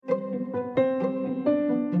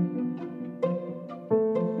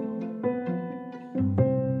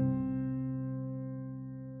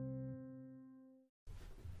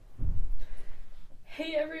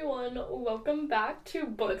welcome back to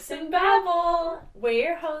Books and Babble. We're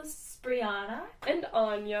your hosts, Brianna and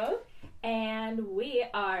Anya, and we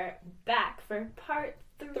are back for part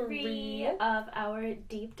 3 of our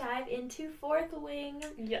deep dive into Fourth Wing.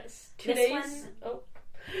 Yes, today's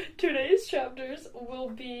chapters will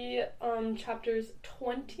be chapters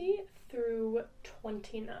 20 through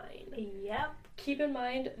 29. Yep. Keep in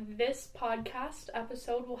mind, this podcast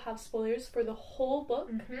episode will have spoilers for the whole book,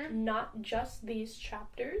 not just these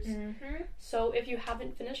chapters. So if you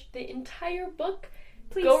haven't finished the entire book,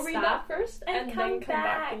 please go read that first and then come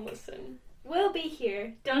back and listen. We'll be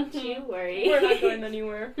here. Don't you worry. We're not going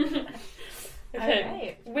anywhere. Okay.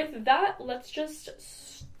 Alright. With that, let's just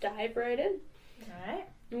dive right in. Alright.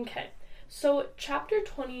 Okay. So chapter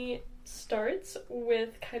 20 starts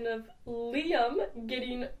with kind of Liam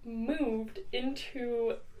getting moved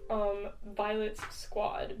into Violet's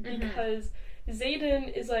squad because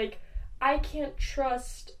Xaden is like, I can't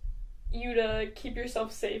trust you to keep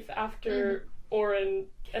yourself safe after Oren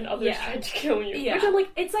and others tried to kill you. Yeah. Which I'm like,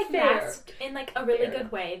 it's like fair. masked in like a really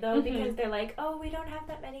good way though, because they're like, oh, we don't have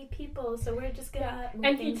that many people, so we're just gonna move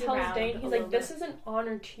and he things tells around Dane, a he's little like, this bit. is an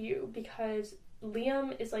honor to you because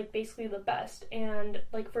Liam is like basically the best, and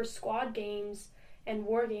like for squad games and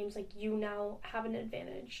war games, like you now have an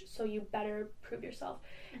advantage, so you better prove yourself.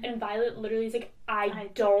 And Violet literally is like, I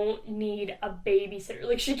don't need a babysitter.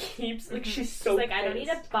 Like she keeps like she's so like, I don't need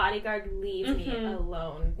a bodyguard, leave me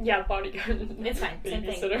alone. Yeah, bodyguard. It's fine, same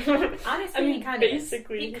thing. Honestly, I mean, he kind of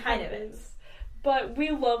basically is. He kind of is. But we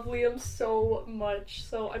love Liam so much,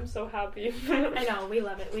 so I'm so happy. I know, we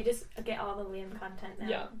love it. We just get all the Liam content now.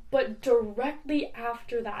 Yeah, but directly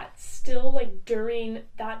after that, still like during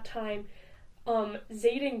that time,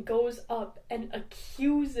 Xaden goes up and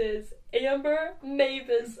accuses Amber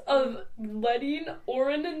Mavis of letting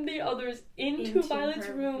Oren and the others into Violet's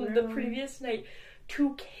room the previous night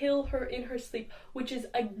to kill her in her sleep, which is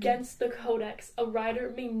against the codex. A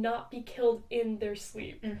rider may not be killed in their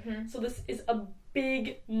sleep. So this is a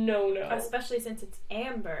big no-no. Especially since it's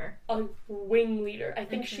Amber. A wing leader. I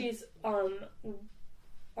think she's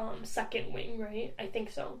second wing, right? I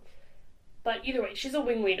think so. But either way, she's a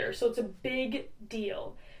wing leader, so it's a big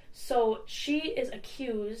deal. So she is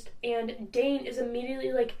accused, and Dane is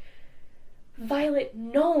immediately like, Violet,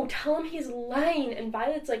 no, tell him he's lying. And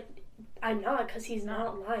Violet's like, I'm not, because he's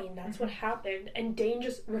not lying. That's what happened. And Dane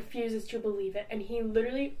just refuses to believe it. And he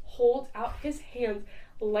literally holds out his hands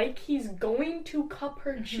like he's going to cup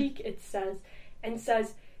her cheek, it says, and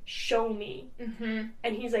says, show me.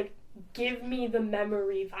 And he's like, give me the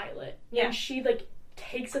memory, Violet. Yeah. And she, like,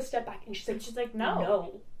 takes a step back, and she's like, no.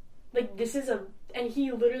 No. Like, this is and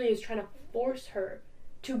he literally is trying to force her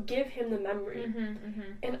to give him the memory.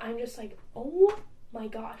 And I'm just like, oh my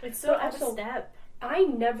god. It's so out of step. I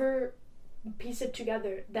never pieced it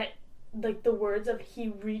together that, like, the words of he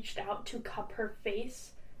reached out to cup her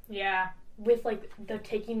face. Yeah. With, like, the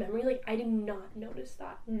taking memory, like, I did not notice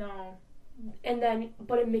that. No. And then,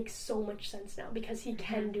 but it makes so much sense now, because he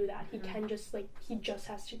can do that. He can just, like, he just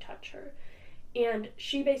has to touch her. And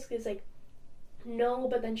she basically is like, no,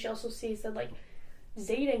 but then she also sees that, like,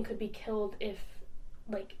 Xaden could be killed if,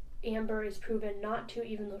 like, Amber is proven not to,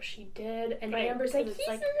 even though she did. And Amber's like, it's he's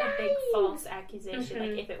like lying. a big false accusation.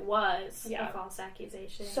 Like, if it was a false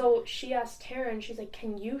accusation. So she asked Tara, and she's like,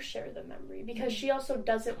 can you share the memory? Because she also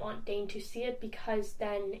doesn't want Dane to see it, because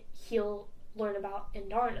then he'll learn about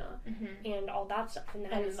Indarna and all that stuff. And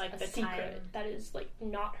that is, like, a secret that is, like,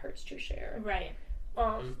 not hers to share. Right.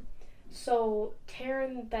 So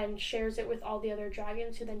Taryn then shares it with all the other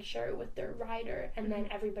dragons, who then share it with their rider, and then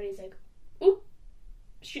everybody's like, oop,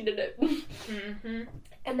 she did it.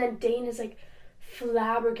 And then Dane is like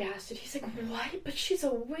flabbergasted. He's like, what? But she's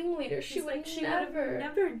a wing leader. She would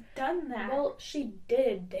never done that. Well, she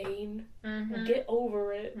did, Dane. Get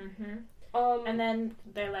over it. And then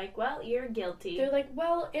they're like, well, you're guilty. They're like,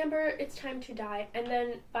 well, Amber, it's time to die. And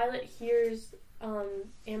then Violet hears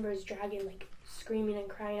Amber's dragon, like, screaming and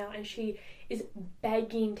crying out, and she is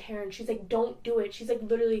begging Taryn. She's like, don't do it. She's like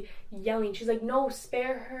literally yelling. She's like, no,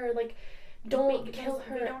 spare her, like, don't kill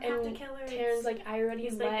her. We don't have to kill her. Taryn's like, I already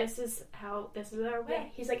let... this is our way. Yeah,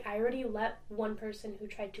 he's like, I already let one person who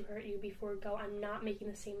tried to hurt you before go. I'm not making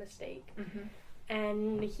the same mistake.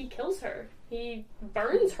 And he kills her. He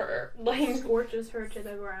burns her. Like, scorches her to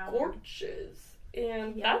the ground. Scorches.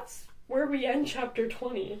 And that's where we end chapter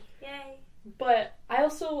 20. Yay. But I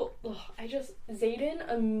also,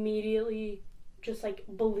 Xaden immediately just, like,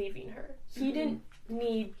 believing her. He didn't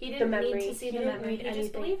need the memory. Need to see the memory. He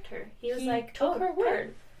just believed her. He was like, took her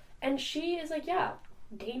word. And she is like, yeah,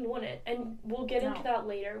 Dane won it. And we'll get into that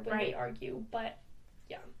later when they argue. But,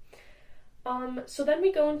 yeah. So then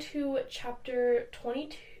we go into chapter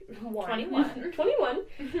 21, 21,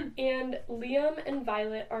 and Liam and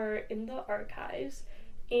Violet are in the archives,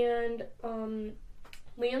 and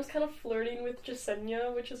Liam's kind of flirting with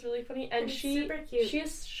Jasenia, which is really funny, and super cute. She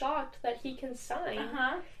is shocked that he can sign.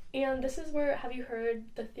 Uh-huh. And this is where, have you heard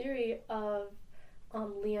the theory of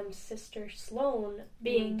Liam's sister Sloane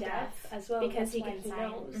being deaf as well? Because he can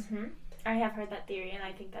sign. Mm-hmm. I have heard that theory, and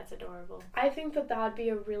I think that's adorable. I think that would be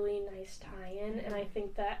a really nice tie-in, and I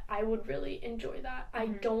think that I would really enjoy that. I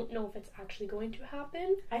don't know if it's actually going to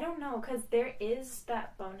happen. I don't know, because there is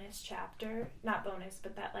that bonus chapter, not bonus,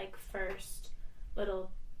 but that, like, first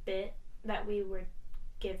little bit that we were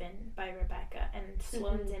given by Rebecca, and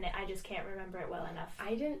Sloane's in it. I just can't remember it well enough.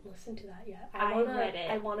 I didn't listen to that yet. I read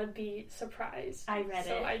it. I want to be surprised. I read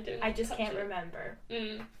it. I just can't remember.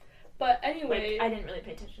 But anyway, I didn't really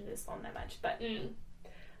pay attention to Sloane that much, but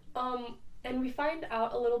and we find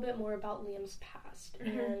out a little bit more about Liam's past.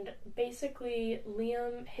 And basically,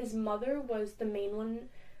 Liam, his mother was the main one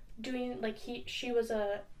doing, like, she was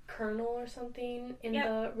a colonel or something in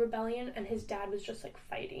the rebellion, and his dad was just, like,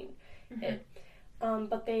 fighting it.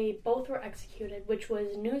 But they both were executed, which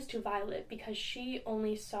was news to Violet, because she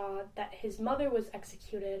only saw that his mother was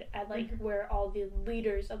executed at, like, where all the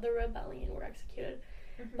leaders of the rebellion were executed.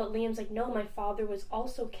 But Liam's like, no, my father was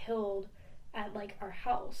also killed at, like, our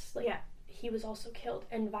house. Like, he was also killed.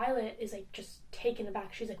 And Violet is, like, just taken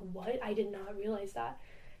aback. She's like, what? I did not realize that.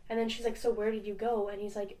 And then she's like, so where did you go? And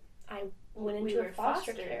he's like, I went into a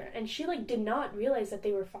foster care. And she, like, did not realize that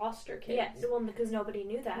they were foster kids. Yeah, well, because nobody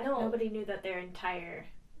knew that. No. Nobody knew that their entire,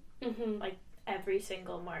 like, every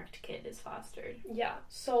single marked kid is fostered. Yeah,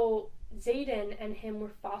 so Xaden and him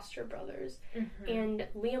were foster brothers, and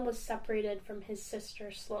Liam was separated from his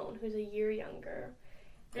sister Sloane, who's a year younger.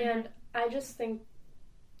 And I just think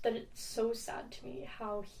that it's so sad to me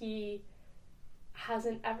how he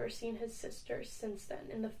hasn't ever seen his sister since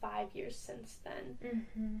then, in the 5 years since then.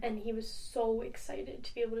 And he was so excited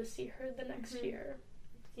to be able to see her the next year.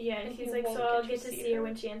 Yeah, and he's like, so I'll get to see her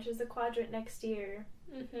when she enters the quadrant next year.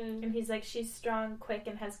 And he's like, she's strong, quick,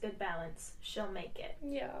 and has good balance. She'll make it.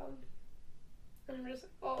 Yeah. And I'm just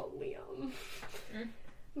like, oh, Liam.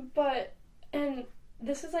 But, and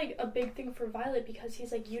this is, like, a big thing for Violet, because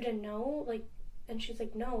he's like, you didn't know? Like, and she's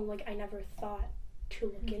like, no, like, I never thought to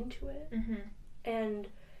look into it. And,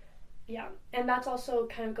 yeah. And that's also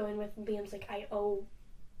kind of going with Liam's, like, I owe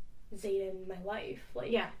Xaden my life.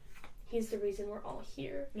 Like, he's the reason we're all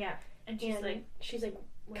here. Yeah. And she's like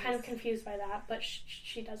kind of confused by that, but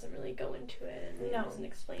she doesn't really go into it, and doesn't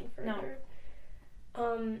explain further.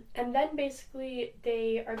 And then basically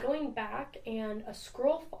they are going back, and a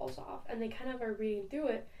scroll falls off, and they kind of are reading through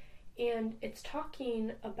it, and it's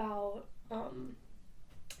talking about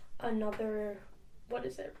another, what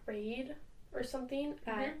is it, raid or something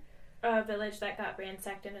at a village that got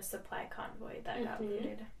ransacked in a supply convoy that got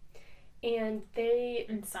looted. And they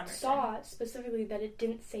saw specifically that it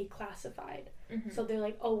didn't say classified. So they're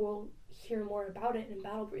like, oh, we'll hear more about it in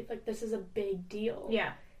Battle Brief. Like, this is a big deal.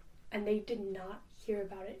 Yeah. And they did not hear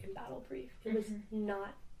about it in Battle Brief. It was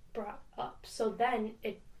not brought up. So then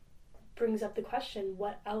it brings up the question,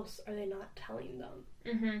 what else are they not telling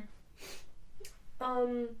them?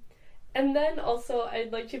 And then also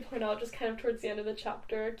I'd like to point out, just kind of towards the end of the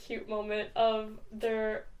chapter, a cute moment of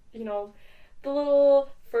their, you know, the little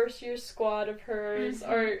first year squad of hers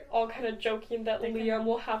are all kind of joking that Liam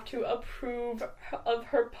will have to approve of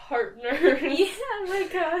her partner. Yeah, oh my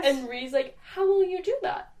gosh. And Ree's like, how will you do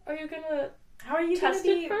that? Are you gonna How are you test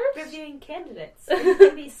gonna it be first? reviewing candidates? Are you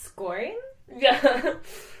gonna be scoring? Yeah.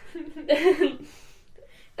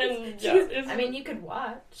 and yeah, I mean, you could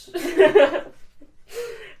watch.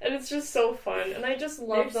 And it's just so fun, and I just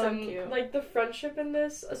love They're them. So cute. Like, the friendship in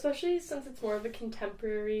this, especially since it's more of a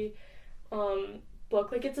contemporary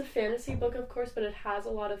book. Like, it's a fantasy book, of course, but it has a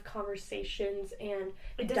lot of conversations and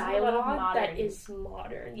dialogue that is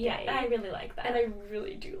modern day. Yeah, I really like that. And I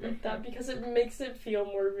really do like that, because it makes it feel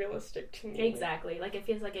more realistic to me. Exactly. Like, it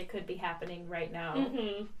feels like it could be happening right now.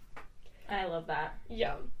 I love that.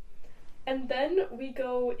 Yeah. And then we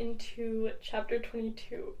go into chapter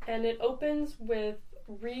 22, and it opens with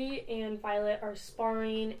Ree and Violet are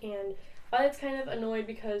sparring, and Violet's kind of annoyed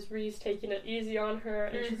because Ree's taking it easy on her,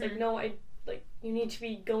 and she's like, no, you need to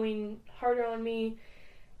be going harder on me.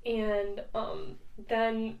 And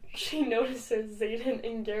then she notices Xaden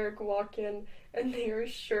and Garrick walk in, and they are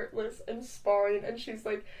shirtless and sparring, and she's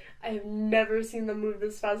like, I have never seen them move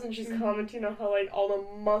this fast, and she's commenting on how, like, all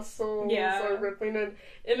the muscles are rippling, and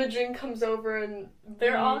Imogen comes over, and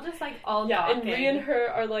they're all just, like, all talking. And Ree and her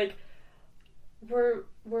are like, we're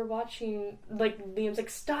watching, like, Liam's like,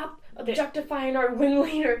 stop objectifying our wing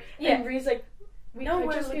leader. Yeah. And Bree's like, we No, could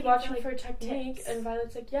we're just be looking watching for, for like, technique. tips. And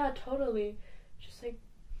Violet's like, yeah, totally. Just like,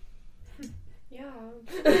 yeah.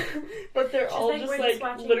 But they're She's all like, just we're like, just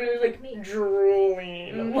watching literally for like technique.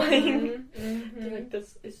 drooling. Mhm. Like, Mhm. they're like,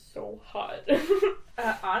 this is so hot.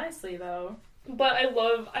 Honestly, though. But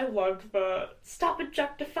I loved the stop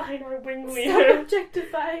objectifying our wing Stop leader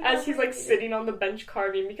objectifying as our he's like wing leader. sitting on the bench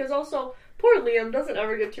carving, because also poor Liam doesn't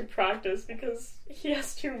ever get to practice because he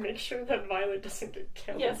has to make sure that Violet doesn't get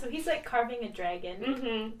killed. Yeah, so he's like carving a dragon.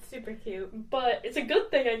 Mm-hmm. Super cute. But it's a good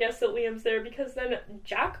thing, I guess, that Liam's there, because then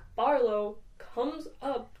Jack Barlow comes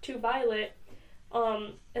up to Violet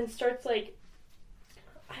and starts like,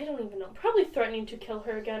 I don't even know, probably threatening to kill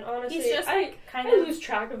her again, honestly. He's just like I kind of. lose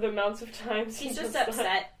track of the amounts of times He's he just does that.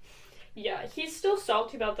 upset. Yeah, he's still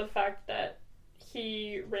salty about the fact that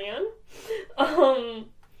he ran.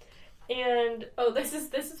 And Oh, this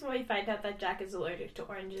is when we find out that Jack is allergic to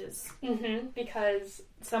oranges. because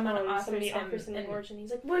Somebody somebody offers him an an orange, and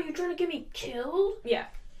he's like, "What, are you trying to get me killed?" Yeah.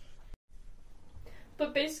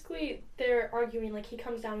 But basically, they're arguing. Like, he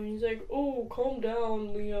comes down and he's like, "Oh, calm down,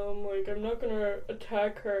 Liam. Like, I'm not gonna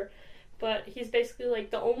attack her." But he's basically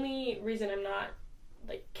like, the only reason I'm not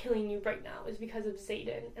like killing you right now is because of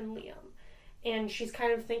Xaden and Liam. And she's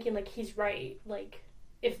kind of thinking like, he's right. Like,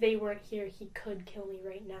 if they weren't here, he could kill me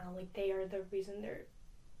right now. Like, they are the reason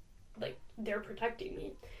they're protecting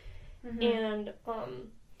me. Mm-hmm. And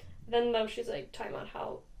then though she's like talking about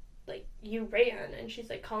how like you ran, and she's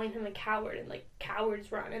like calling him a coward, and like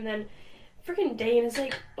cowards run. And then freaking Dane is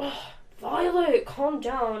like, "Ugh, Violet, calm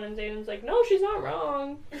down." And Zane's like, "No, she's not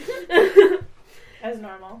wrong." As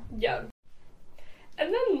normal. Yeah.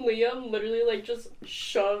 And then Liam literally like just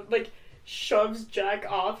shoves Jack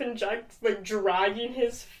off, and Jack's like dragging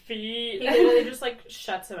his feet. He literally just like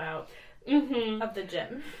shuts him out Mm-hmm. of the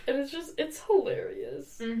gym. And it's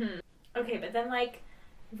hilarious. Mm-hmm. Okay, but then like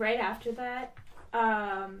right after that,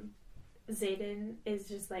 Xaden is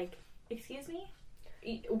just like, "Excuse me?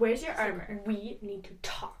 Where's your armor?" We need to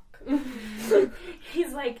talk.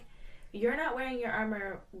 He's like, "You're not wearing your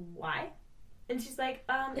armor. Why?" And she's like,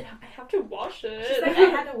 I have to wash it. She's like, "I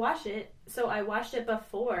had to wash it, so I washed it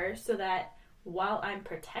before so that while I'm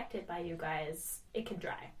protected by you guys, it can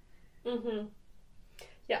dry." Mm-hmm.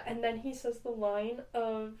 Yeah, and then he says the line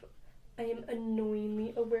of, "I am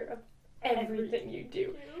annoyingly aware of everything you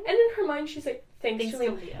do." And in her mind, she's like, thanks to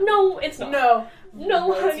Liam. Liam. No, it's not. No,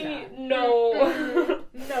 No, it's honey, not. no.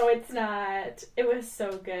 No, it's not. It was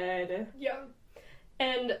so good. Yeah.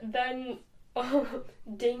 And then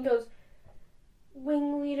Dane goes,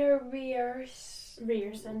 "Wing Leader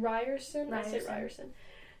Ryerson. Ryerson? I say Ryerson.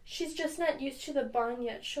 She's just not used to the bond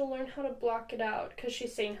yet. She'll learn how to block it out." Because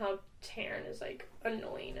she's saying how Taryn is, like,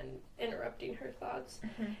 annoying and interrupting her thoughts.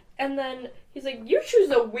 Mm-hmm. And then he's like, "You choose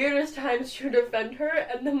the weirdest times to defend her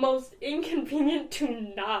and the most inconvenient to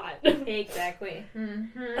not." Exactly.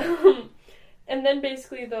 Mm-hmm. And then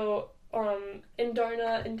basically, though,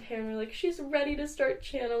 Indarna and Taryn are like, she's ready to start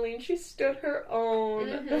channeling. She stood her own.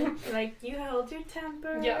 Mm-hmm. Like, you held your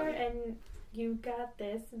temper, Yeah. and you got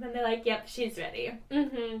this. And then they're like, "Yep, she's ready."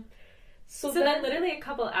 Mm-hmm. So then literally a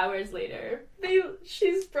couple hours later,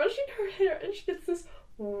 she's brushing her hair, and she gets this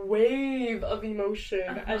wave of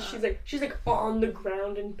emotion as she's like on the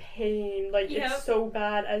ground in pain. Like, Yep. it's so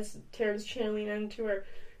bad as Taryn's channeling into her.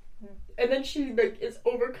 And then she, like, is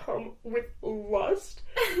overcome with lust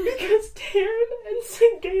because Taryn and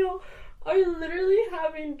Sigale are literally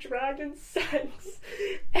having dragon sex,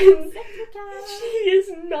 and she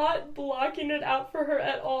is not blocking it out for her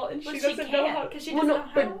at all, and Well, she she doesn't know can't, how. 'cause she doesn't know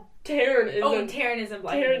how. But Taryn isn't. Oh, Taryn isn't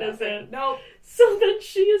blocking Taryn it out. isn't. Nope. So then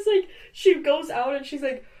she is like, she goes out and she's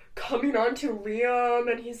like coming on to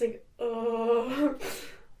Liam, and he's like, oh,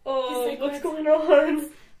 He's like, what's going on?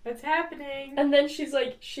 What's happening? And then she's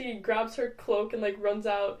like, she grabs her cloak and like runs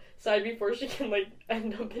outside before she can like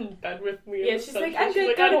end up in bed with Liam. Yeah, she's like, "I'm she's good,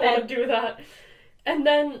 like, go I to don't want bed." to do that. And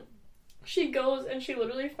then she goes and she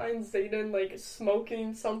literally finds Xaden like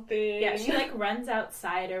smoking something. Yeah, she like runs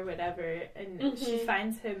outside or whatever, and she Mhm.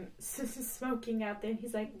 finds him smoking out there. And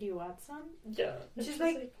he's like, "Do you want some?" Yeah. And She's she's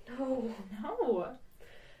like, no. "No."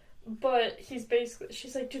 But she's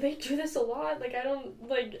like, "Do they do this a lot? Like, I don't,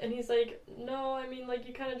 like," and he's like, "No, I mean, like,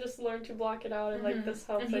 you kind of just learn to block it out, and, like, Mhm. this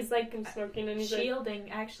helps." And he's like, from smoking, and he's like,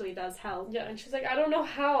 Shielding actually does help. yeah, and she's like, "I don't know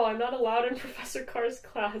how, I'm not allowed in Professor Carr's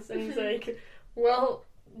class," and he's like, "Well,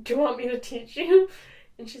 do you want me to teach you?"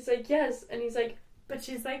 And she's like, "Yes," and he's like, But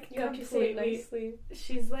she's like "You have to say it completely. nicely."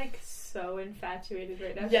 She's like so infatuated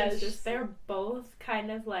right now. Yeah, she's she's- just. They're both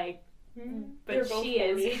kind of like But both she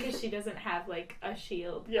is, horny. because she doesn't have, like, a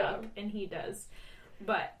shield Yeah. up, and he does.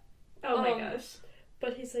 But, oh my gosh.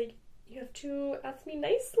 But he's like, you have to ask me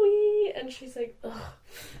nicely, and she's like,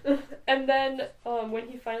 ugh. And then, when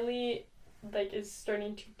he finally, like, is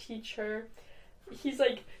starting to teach her, he's,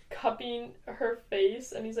 like, cupping her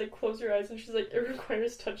face, and he's like, close your eyes, and she's like, it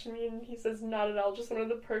requires touching me, and he says, not at all, just one of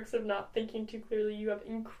the perks of not thinking too clearly, you have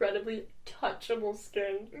incredibly touchable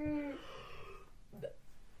skin.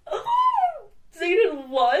 Zayden,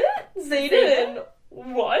 what? Zayden,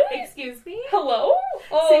 what? Excuse me? Hello?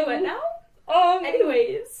 Say what now?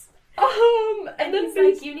 Anyways. And then he's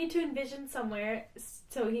like, you need to envision somewhere,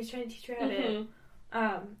 so he's trying to teach her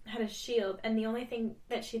how to shield, and the only thing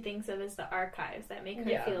that she thinks of is the archives that make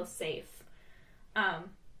her feel safe.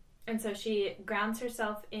 And so she grounds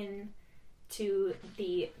herself into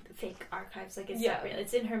the fake archives, like it's not real.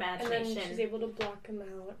 It's in her imagination. And then she's able to block them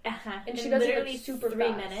out. And she does literally it, like, super 3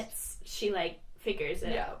 fast. minutes, she, like, figures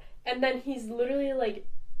it out. And then he's literally like,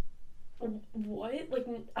 what? Like,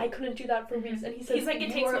 I couldn't do that for weeks. And he says, he's like,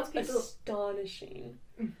 it takes most people... astonishing.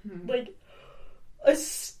 Like,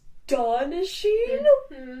 astonishing?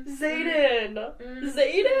 Zayden!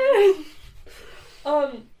 Zayden!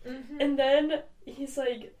 And then he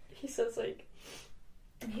says, like,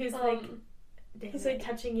 he's like,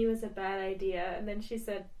 touching you is a bad idea. And then she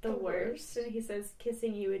said, the worst. And he says,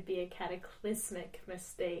 kissing you would be a cataclysmic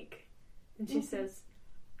mistake. And she says,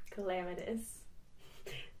 calamitous.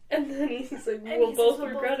 And then he's like, we'll both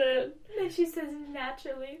regret it. And then she says,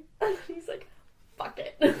 naturally. And then he's like, fuck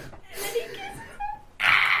it. And then he kisses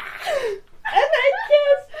and they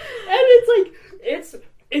kiss. And it's like,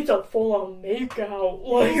 it's a full-on makeout.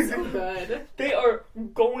 Like, so good. They are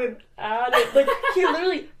going at it. Like, he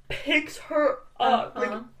literally picks her up.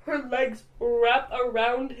 Like, her legs wrap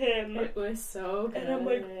around him. It was so good. And I'm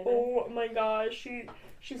like, oh my gosh,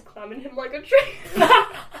 she's climbing him like a tree.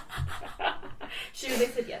 She really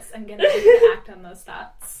said, yes, I'm gonna act on those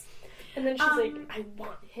thoughts. And then she's like, I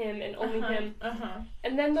want him and only him.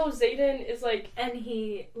 And then though Zayden is like... And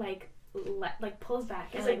he, like, pulls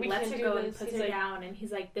back and, like, lets her go and puts her down. And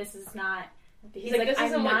he's like, this is not... He's like,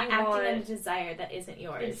 I'm not acting on a desire that isn't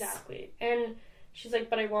yours. Exactly. And she's like,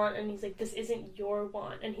 but I want... And he's like, this isn't your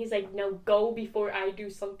want. And he's like, no, go before I do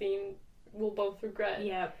something we'll both regret.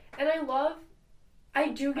 Yep. And I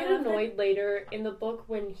do get annoyed later in the book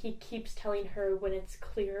when he keeps telling her when it's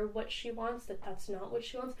clear what she wants, that that's not what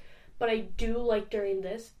she wants. But I do like during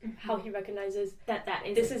this how he recognizes that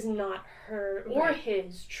is this is not her or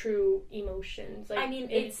his true emotions. Like, I mean,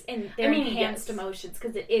 they're enhanced emotions,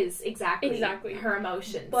 because it is exactly her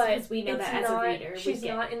emotions. But because we know that as a reader, she's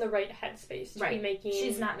not in the right headspace to be making.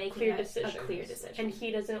 She's not making clear a clear decision, and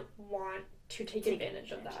he doesn't want to take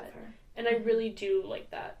advantage of that. And I really do like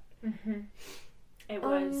that. It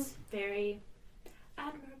was very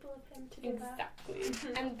admirable of him to do that.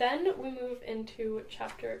 Exactly. And then we move into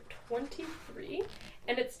chapter 23,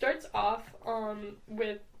 and it starts off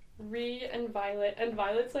with Rhee and Violet, and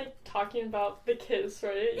Violet's like talking about the kiss,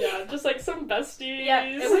 right? Yeah, just like some besties. Yeah,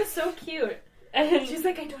 it was so cute. And she's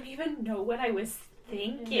like, I don't even know what I was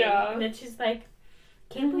thinking. Yeah. And then she's like,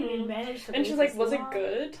 can't believe you managed to. And she's like, was it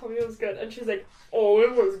good? Tell me it was good. And she's like, oh,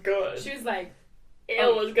 it was good. She was like,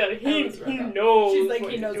 it was good. He knows. She's like,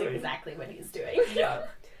 what he knows doing. exactly what he's doing. Yeah.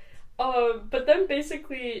 But then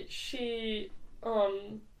basically she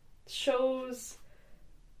shows.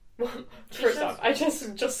 First off, I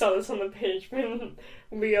just saw this on the page when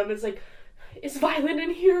Liam is like, "Is Violet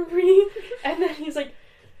in here, Rhee?" And then he's like,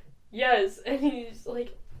 "Yes," and he's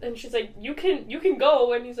like. And she's like, you can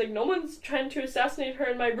go. And he's like, no one's trying to assassinate her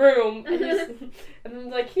in my room. And then,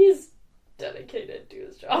 like, he's dedicated to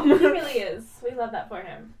his job. He really is. We love that for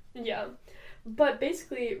him. Yeah. But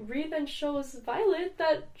basically, Rhee then shows Violet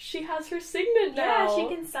that she has her signet now. Yeah, she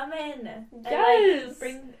can summon.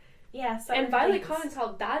 Yes! And Violet comments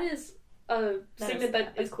how that is a signet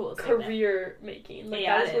that is cool career making. Like,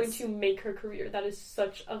 yeah, that is going to make her career. That is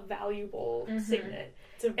such a valuable signet.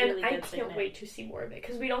 It's a really and I can't wait to see more of it,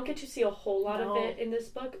 because we don't get to see a whole lot of it in this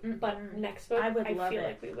book, but next book, I feel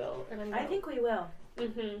like we will. And I think we will.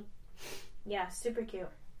 Mm-hmm. Yeah, super cute.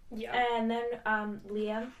 Yeah. And then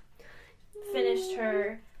Liam finished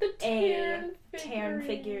her the Taryn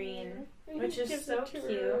figurine, which is so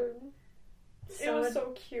cute. It was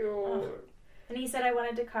so cute. Oh. And he said, I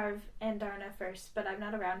wanted to carve Andarna first, but I'm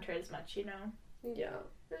not around her as much, you know? Yeah.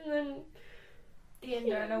 And then the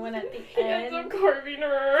Andarna one at the end. He ends up carving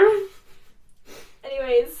her.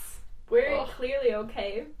 Anyways, we're clearly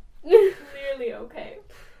okay. Clearly okay.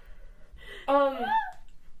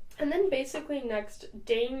 And then basically next,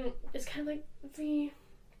 Dane is kind of like, Rhee,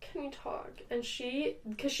 can we talk, and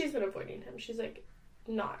because she's been avoiding him, she's like,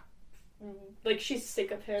 not, like, she's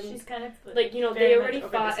sick of him. She's kind of, like, you know, they already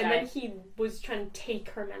fought, and then he was trying to take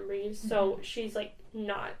her memories, so she's, like,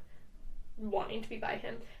 not wanting to be by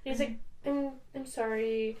him. And he's like, I'm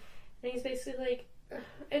sorry, and he's basically like,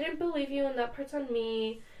 I didn't believe you, and that part's on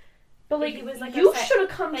me. But, like, he was, like, you upset. should have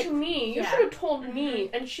come to me. You should have told me.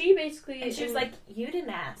 And she basically... And she was like, you didn't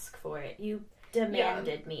ask for it. You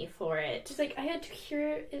demanded me for it. She's like, I had to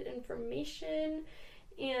hear information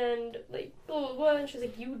and, like, blah, blah, blah. And she's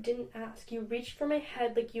like, you didn't ask. You reached for my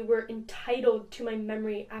head like you were entitled to my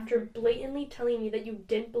memory after blatantly telling me that you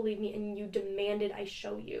didn't believe me and you demanded I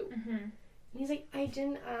show you. And he's like, I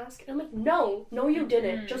didn't ask. And I'm like, no, you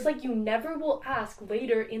didn't. Just like you never will ask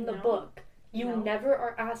later in the book. You never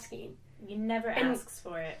are asking. You never asks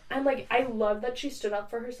for it. I'm like, I love that she stood up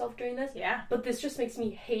for herself during this. Yeah. But this just makes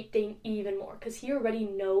me hate Dane even more. Because he already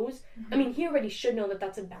knows. I mean, he already should know that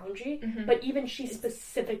that's a boundary. But even she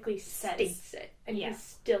specifically states it. And he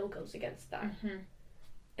still goes against that.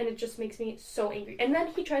 And it just makes me so angry. And then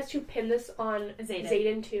he tries to pin this on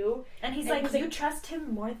Xaden too. And he's like, you trust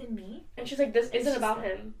him more than me? And she's like, this isn't about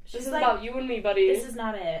him. This is like, about you and me, buddy. This is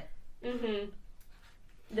not it.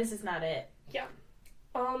 This is not it. Yeah.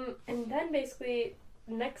 And then basically,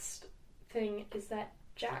 next thing is that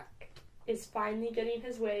Jack is finally getting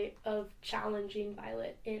his way of challenging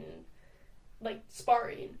Violet in, like,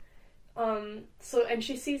 sparring. So, and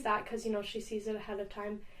she sees that because, you know, she sees it ahead of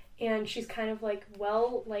time. And she's kind of like,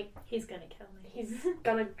 well, like... He's gonna kill me. He's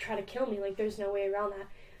gonna try to kill me. Like, there's no way around that.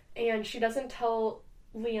 And she doesn't tell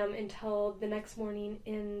Liam until the next morning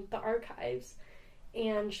in the archives.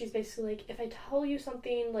 And she's basically like, if I tell you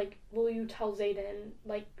something, like, will you tell Xaden?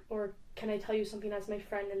 Like, or can I tell you something as my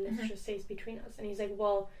friend and this just stays between us? And he's like,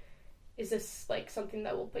 well, is this, like, something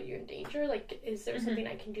that will put you in danger? Like, is there something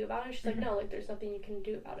I can do about it? And she's like, no, like, there's nothing you can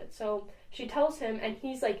do about it. So she tells him, and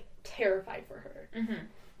he's, like, terrified for her.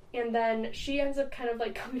 And then she ends up kind of,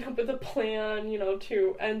 like, coming up with a plan, you know,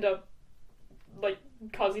 to end up, like,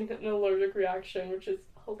 causing an allergic reaction, which is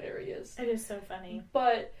hilarious. It is so funny.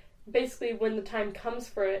 But basically, when the time comes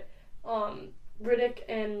for it, Riddick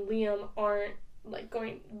and Liam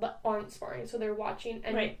aren't sparring, so they're watching,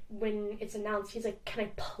 and when it's announced, he's like, can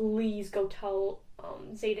I please go tell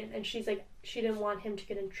Xaden? And she's like, she didn't want him to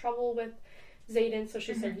get in trouble with Xaden, so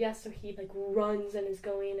she said yes, so he, like, runs and is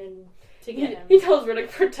going, and to get him. He tells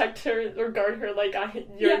Riddick, protect her, or guard her like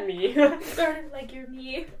you're me. Guard her like you're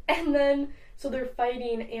me. And then, so they're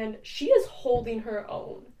fighting, and she is holding her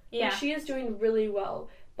own. Yeah. And she is doing really well.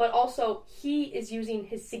 But also, he is using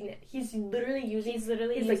his signet. He's literally using his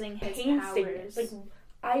pain powers. Signet. Like,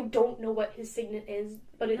 I don't know what his signet is,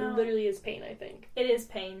 but it literally is pain, I think. It is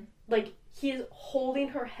pain. Like, he is holding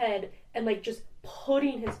her head and, like, just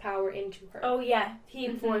putting his power into her. Oh, yeah. He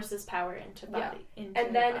enforces power into body. Yeah. Into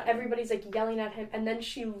and then body. everybody's, like, yelling at him, and then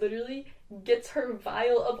she literally gets her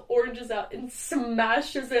vial of oranges out and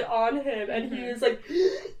smashes it on him, and he is like...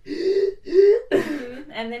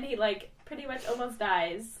 And then he, like, pretty much almost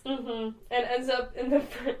dies. And ends up in the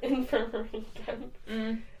infirmary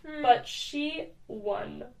again. But she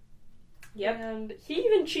won. Yep. And he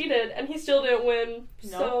even cheated, and he still didn't win. No.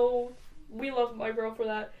 So, we love my girl for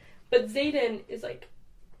that. But Xaden is, like,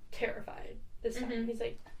 terrified this time. He's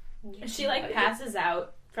like... She, like, passes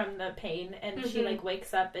out from the pain, and she, like,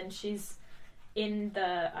 wakes up, and she's in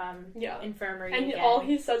the infirmary and again. All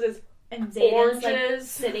he says is, and Xaden's, oranges. like,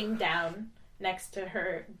 sitting down next to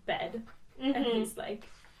her bed. And he's like,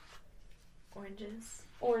 oranges.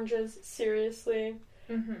 Oranges, seriously.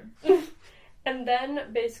 And then,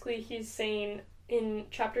 basically, he's saying, in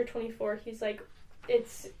chapter 24, he's like,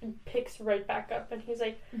 picks right back up, and he's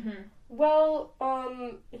like, well,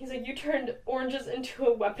 he's like, you turned oranges into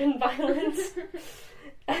a weapon, violence.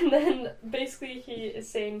 And then, basically, he is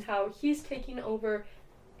saying how he's taking over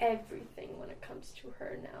everything when it comes to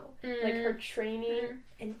her now. Like, her training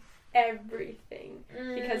and everything.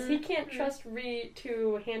 Because he can't trust Ree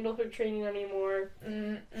to handle her training anymore.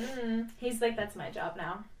 He's like, that's my job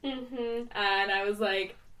now. And I was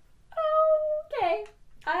like, okay.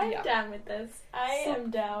 I'm down with this. I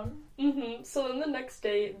am down. So then the next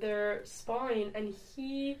day, they're sparring, and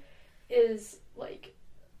he is like,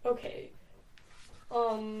 okay,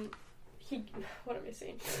 what am I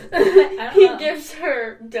saying? He gives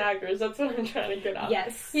her daggers. That's what I'm trying to get at.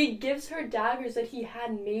 Yes. He gives her daggers that he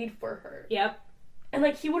had made for her. Yep. And,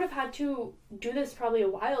 like, he would have had to do this probably a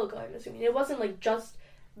while ago, I'm assuming. It wasn't, like, just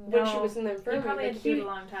when she was in the infirmary. He probably had to do it a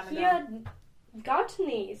long time ago. He had gotten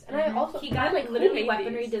these, and I also he got I'm like, who literally made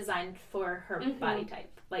weaponry these? designed for her body type,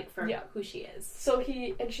 like for who she is. So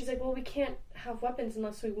she's like, well, we can't have weapons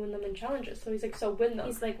unless we win them in challenges. So he's like, so win them.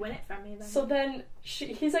 He's like, win it from me then. So then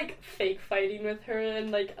he's like fake fighting with her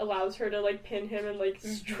and like allows her to like pin him and like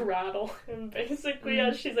straddle him basically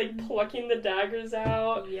as she's like plucking the daggers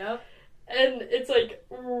out. Yep. And it's like,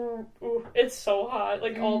 it's so hot.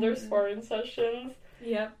 Like all their sparring sessions.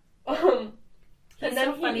 Yep. And He's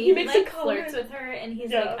then so funny. he makes like, a comment. flirts with her, and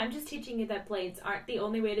he's like, I'm just teaching you that blades aren't the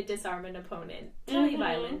only way to disarm an opponent. Tell me,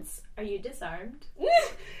 Violence, are you disarmed?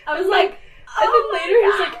 I was like, and then later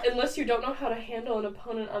he's like, unless you don't know how to handle an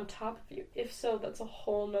opponent on top of you. If so, that's a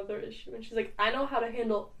whole nother issue. And she's like, I know how to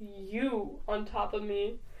handle you on top of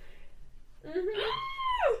me.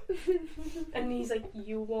 And he's like,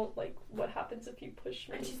 you won't like, what happens if you push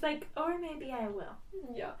me? And she's like, or maybe I will.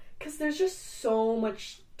 Yeah, because there's just so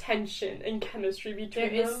much tension and chemistry between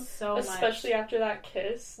them. There is so much. Especially after that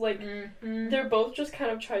kiss. Like, they're both just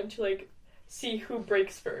kind of trying to, like, see who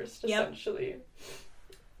breaks first, essentially.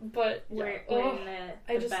 But, we're in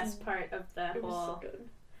the best part of the whole so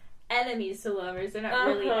enemies to lovers. They're not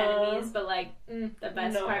really enemies, but, like, the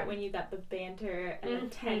best part when you got the banter and the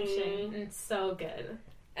tension. It's so good.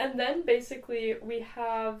 And then, basically, we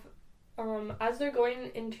have, as they're going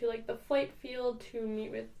into, like, the flight field to meet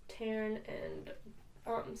with Taryn and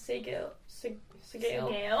Segale.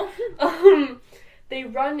 They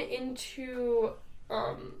run into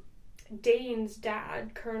Dane's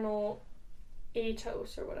dad, Colonel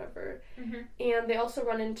Atos or whatever, and they also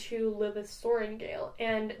run into Lilith Sorengale.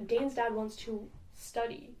 And Dane's dad wants to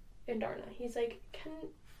study Indarna. He's like,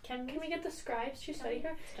 can we get the scribes to study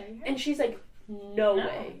her? And she's like, no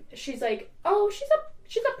way. She's like, oh,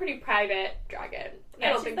 she's a pretty private dragon. I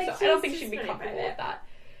don't think so. I don't think she'd be comfortable with that.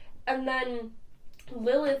 And then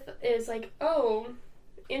Lilith is like, oh,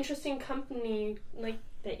 interesting company, like,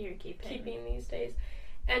 that you're keeping these days.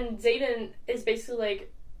 And Xaden is basically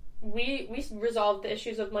like, we resolved the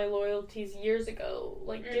issues of my loyalties years ago,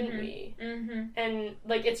 like, didn't we? And,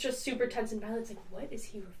 like, it's just super tense, and Violet's like, what is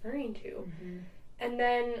he referring to? And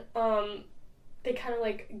then, they kind of,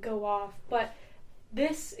 like, go off, but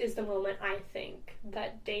this is the moment, I think,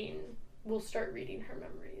 that Dane will start reading her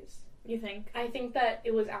memories. You think? I think that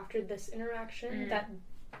it was after this interaction that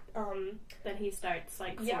he starts,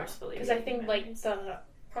 like, forcefully. Because I think, like, the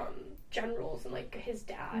generals and, like, his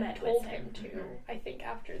dad told him to. I think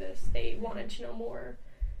after this, they wanted to know more.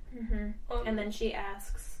 And then she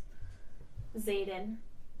asks Xaden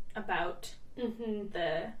about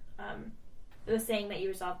the saying that you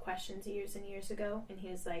resolved questions years and years ago, and he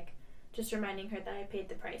was like, just reminding her that I paid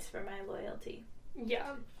the price for my loyalty.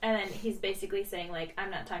 Yeah. And then he's basically saying, like,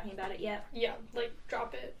 I'm not talking about it yet. Yeah, like,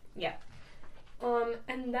 drop it. Yeah.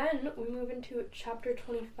 And then we move into chapter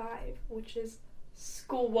 25, which is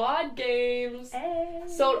Squad Games. Hey.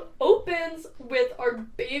 So it opens with our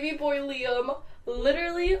baby boy Liam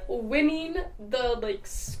literally winning the, like,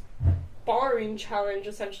 sparring challenge,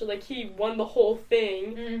 essentially. Like, he won the whole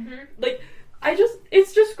thing. Like,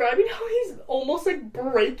 it's describing how he's almost, like,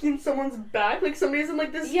 breaking someone's back. Like, somebody's in,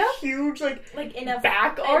 like, this huge, like in a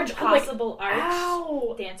back arch. Impossible arch.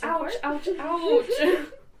 Ow! Dancing ouch, court.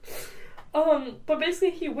 ouch. But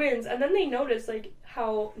basically he wins, and then they notice, like,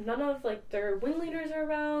 how none of, like, their wing leaders are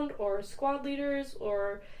around, or squad leaders,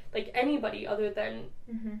 or, like, anybody other than,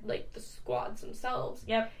 like, the squads themselves.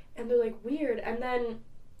 Yep. And they're, like, weird. And then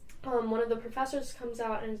one of the professors comes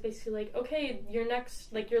out and is basically like, okay, your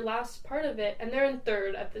next, like, your last part of it, and they're in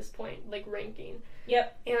third at this point, like, ranking.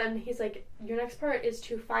 Yep. And he's like, your next part is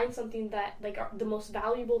to find something that, like, the most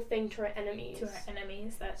valuable thing to our enemies.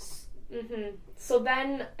 That's... So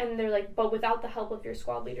then, and they're like, but without the help of your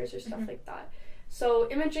squad leaders or stuff like that. So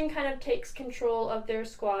Imogen kind of takes control of their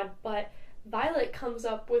squad, but Violet comes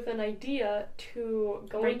up with an idea to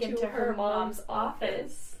go into her mom's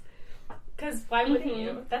office. Because why wouldn't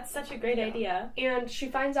you? That's such a great idea. And she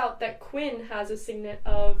finds out that Quinn has a signet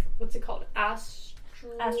of, what's it called?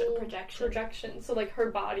 Astral projection. So, like,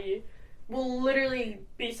 her body will literally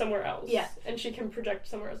be somewhere else. Yeah. And she can project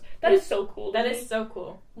somewhere else. That is so cool. That is so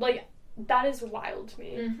cool. Like, that is wild to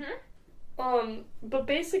me. But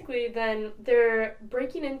basically then they're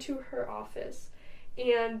breaking into her office,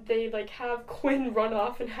 and they, like, have Quinn run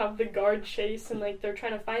off and have the guard chase, and, like, they're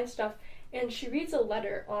trying to find stuff. And she reads a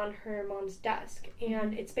letter on her mom's desk,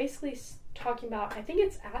 and it's basically talking about, I think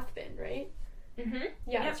it's Athvin, right?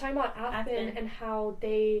 Yeah, it's talking about Athvin and how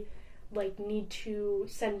they, like, need to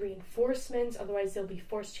send reinforcements, otherwise they'll be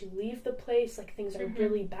forced to leave the place. Like, things are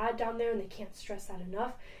really bad down there, and they can't stress that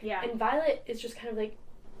enough. And Violet is just kind of like,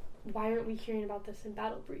 why aren't we hearing about this in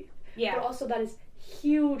Battle Brief? Yeah. But also that is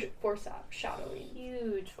huge foreshadowing.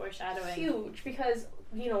 Huge foreshadowing. Huge, because,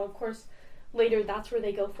 of course, later that's where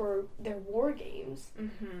they go for their war games.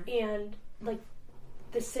 Mm-hmm. And, like,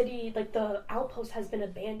 the city, like, the outpost has been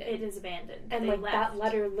abandoned. It is abandoned. And, they like, left. that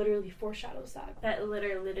letter literally foreshadows that. That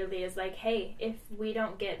literally is like, hey, if we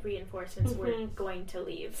don't get reinforcements, we're going to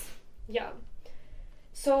leave. Yeah.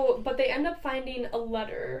 So, but they end up finding a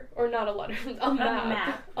letter, or not a letter, a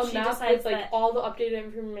map. A She map decides with, like, all the updated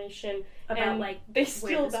information. About, and like, they where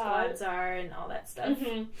steal the that. squads are and all that stuff.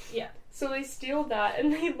 Mm-hmm. Yeah. So they steal that,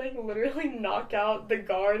 and they, like, literally knock out the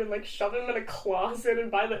guard and, like, shove him in a closet,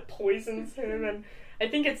 and Violet poisons him, and I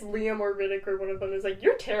think it's Liam or Riddick or one of them is like,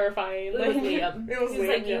 you're terrifying. It was Liam. It was He's Liam,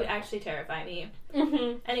 like, yeah. you actually terrify me.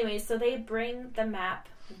 Mm-hmm. Anyway, so they bring the map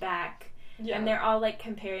back, Yeah. and they're all, like,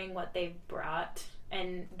 comparing what they've brought,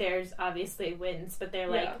 and theirs obviously wins, but they're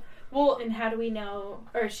like, Yeah. Well, and how do we know?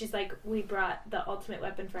 Or she's like, we brought the ultimate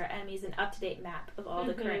weapon for our enemies, an up-to-date map of all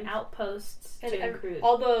the current outposts and to include.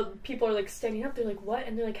 all the people are like standing up. They're like, "What?"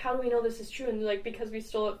 And they're like, "How do we know this is true?" And they're like, "Because we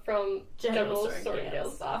stole it from General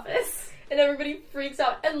Sorrengail's office." And everybody freaks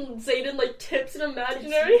out. And Xaden like tips an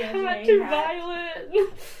imaginary hat to Violet.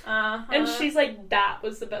 Uh-huh. And she's like, "That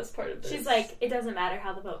was the best part of this." She's like, it doesn't matter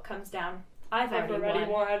how the vote comes down. I've already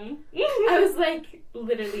won. I was like,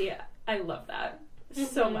 literally, I love that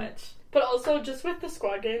so much. But also, just with the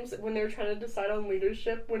squad games, when they were trying to decide on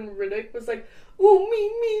leadership, when Riddick was like, "Ooh,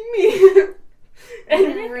 me,"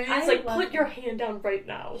 and Reed's like, "Put your hand down right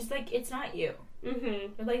now." She's like, it's not you.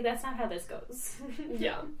 Mm-hmm. Like, that's not how this goes.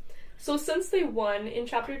 Yeah. So since they won, in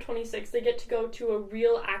Chapter 26, they get to go to a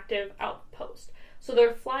real active outpost. So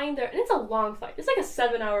they're flying there, and it's a long flight. It's like a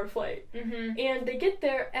 7-hour flight. Mm-hmm. And they get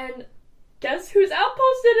there, and guess whose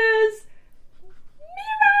outpost it is?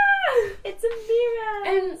 Mira! It's a Mira!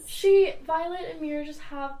 And Violet and Mira just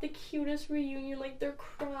have the cutest reunion. Like, they're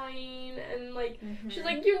crying, and, like, she's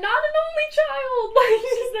like, "You're not an only child!" Like,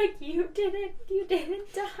 she's like, you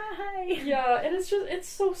didn't die! Yeah, and it's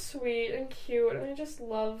so sweet and cute, and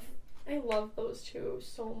I love those two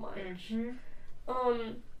so much.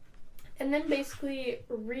 Mm-hmm. And then basically,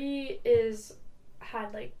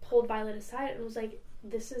 had, like, pulled Violet aside and was like,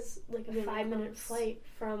 "This is, like, a really 5-minute close. flight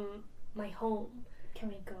from my home. Can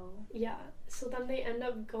we go?" Yeah. So then they end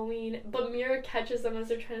up going, but Mira catches them as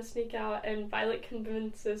they're trying to sneak out, and Violet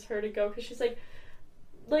convinces her to go, because she's like,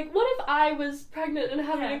 what if I was pregnant and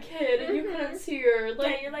having a kid, and you couldn't see her?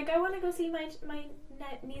 Like, yeah, you're like, I want to go see my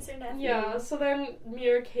niece or nephew. Yeah, so then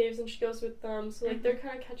Mira caves and she goes with them, so, like, they're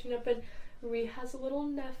kind of catching up, and Rhee has a little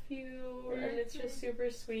nephew, and it's just super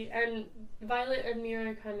sweet. And Violet and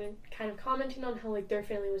Mira are kind of commenting on how, like, their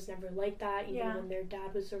family was never like that, even when their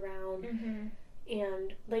dad was around. Mm-hmm.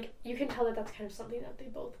 And, like, you can tell that that's kind of something that they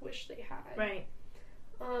both wish they had. Right.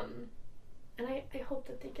 And I hope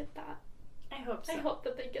that they get that. I hope so. I hope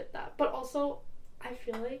that they get that. But also, I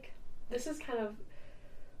feel like this is kind of,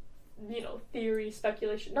 theory,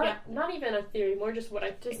 speculation. Not even a theory, more just what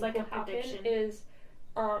I think like will a prediction. happen is,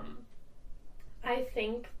 I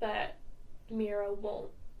think that Mira won't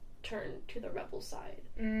turn to the rebel side.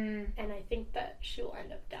 And I think that she'll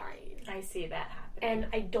end up dying. I see that happening. And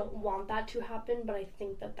I don't want that to happen, but I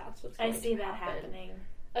think that that's what's going to happen. I see that happening.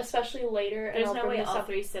 Especially later. There's no way all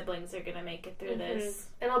 3 siblings are going to make it through this.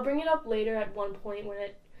 And I'll bring it up later at one point when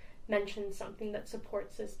it mentions something that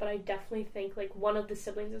supports this, but I definitely think, like, one of the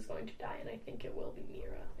siblings is going to die, and I think it will be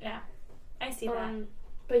Mira. Yeah. I see that.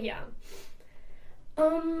 But yeah.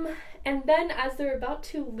 And then as they're about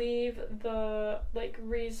to leave the, like,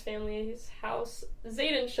 Rhee's family's house,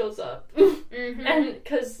 Xaden shows up. And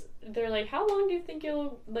because they're like, "How long do you think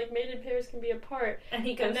you'll, like, mated pairs can be apart?" And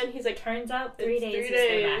he goes, and then he's like, "Turns out 3 days 3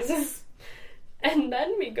 is the max." And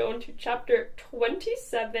then we go into chapter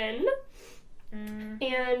 27.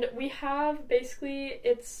 And we have basically,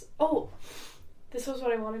 this was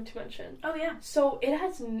what I wanted to mention. Oh, yeah. So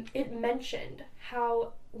it mentioned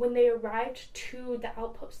how when they arrived to the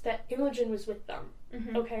outpost that Imogen was with them,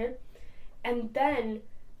 okay? And then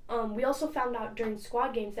we also found out during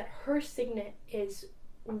squad games that her signet is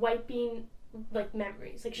wiping, like,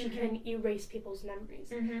 memories. Like, she can erase people's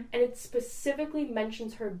memories. And it specifically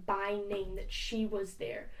mentions her by name, that she was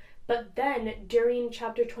there. But then, during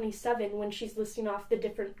chapter 27, when she's listing off the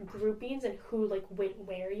different groupings and who, like, went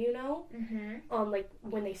where, like,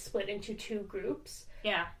 when they split into 2 groups,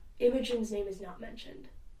 Imogen's name is not mentioned.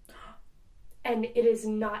 And it is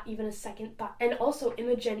not even a second thought. And also,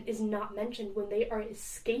 Imogen is not mentioned when they are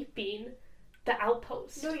escaping the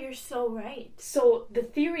outpost. No, you're so right. So, the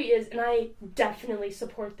theory is, and I definitely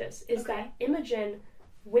support this, is that Imogen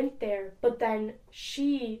went there, but then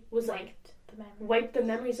she was, like, wiped the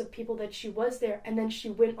memories of people that she was there, and then she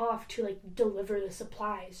went off to, like, deliver the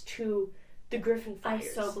supplies to the Griffin Fires. I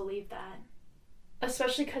so believe that.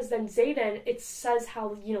 Especially because then Xaden, it says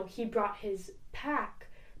how, you know, he brought his pack,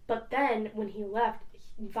 but then when he left,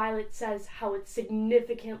 Violet says how it's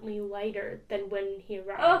significantly lighter than when he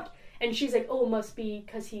arrived. Oh. And she's like, oh, it must be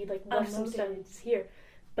because he, like, left some stuff here.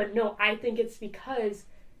 But no, I think it's because,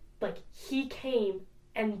 like, he came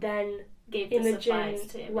and then gave Imogen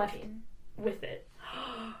left with it.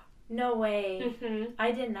 No way. Mm-hmm.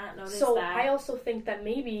 I did not notice that. So I also think that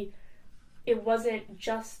maybe it wasn't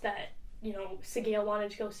just that, you know, Sigale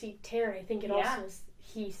wanted to go see Tara. I think it also was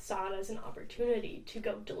he saw it as an opportunity to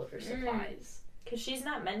go deliver supplies. Because she's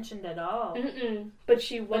not mentioned at all. But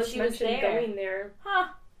she was mentioned going there. Huh.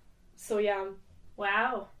 So yeah.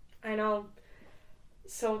 Wow. I know.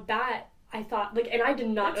 So that, I thought, like, and I did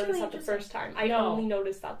not notice that the first time. I only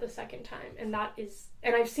noticed that the second time. And that is,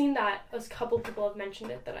 and I've seen that, a couple people have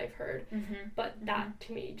mentioned it that I've heard. But that,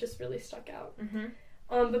 to me, just really stuck out.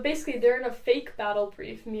 But basically, they're in a fake battle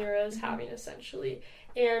brief Mira is having, essentially.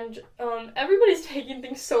 And everybody's taking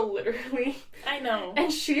things so literally. I know.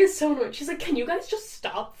 And she is so annoyed. She's like, can you guys just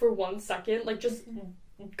stop for 1 second? Like, just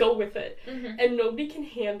go with it. And nobody can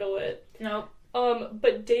handle it. Nope.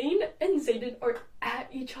 But Dane and Xaden are at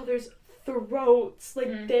each other's throats.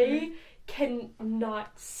 Like, they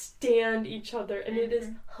cannot stand each other. And it is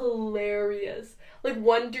hilarious. Like,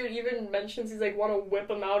 one dude even mentions he's like, want to whip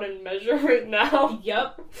him out and measure it now.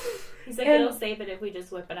 Yep. He's like, it'll save it if we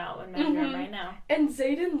just whip it out and measure him right now. And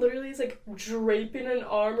Xaden literally is, like, draping an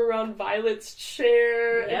arm around Violet's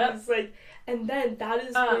chair. Yep. And he's like, and then that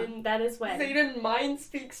is when Xaden mind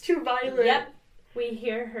speaks to Violet. Yep. We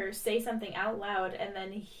hear her say something out loud, and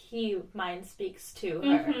then he mind speaks to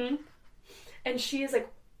her. And she is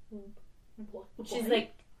like, what? She's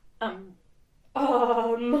like,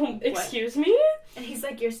 excuse me? And he's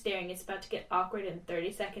like, you're staring. It's about to get awkward in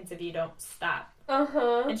 30 seconds if you don't stop.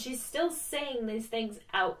 And she's still saying these things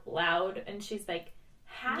out loud, and she's like,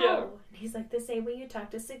 how? Yeah. And he's like, the same way you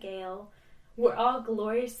talk to Sigale. We're all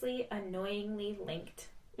gloriously, annoyingly linked.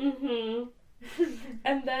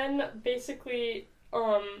 And then, basically,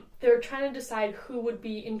 they're trying to decide who would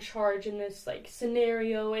be in charge in this, like,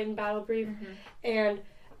 scenario in Battle Brief. And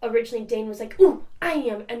originally Dane was like, ooh, I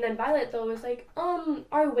am. And then Violet, though, was like,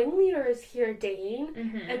 our wing leader is here, Dane.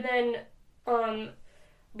 And then,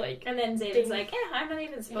 and then Zane's like, I'm not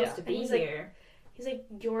even supposed to be here. He's like,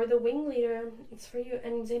 you're the wing leader. It's for you.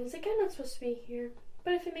 And Zane's like, I'm not supposed to be here.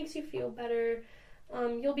 But if it makes you feel better,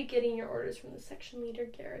 you'll be getting your orders from the section leader,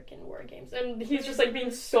 Garrick, in War Games. And he's just, like, being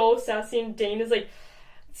so sassy, and Dane is, like,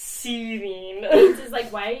 seething. He's just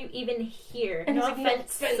like, why are you even here? And no like,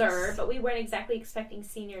 offense, sir, but we weren't exactly expecting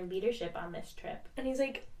senior leadership on this trip. And he's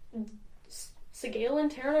like, Sigale and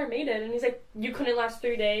Terran made it. And he's like, you couldn't last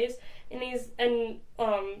 3 days. And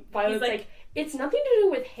Violet's like, it's nothing to do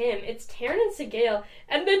with him. It's Terran and Sigale.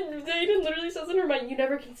 And then Xaden literally says in her mind, you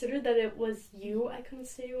never considered that it was you I couldn't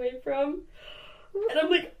stay away from? And I'm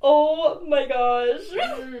like, oh my gosh.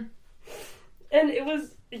 And it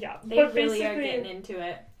was, They really are getting into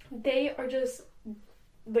it. They are just,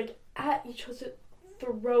 like, at each other's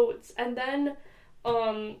throats. And then,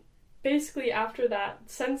 basically after that,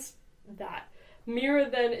 since that, Mira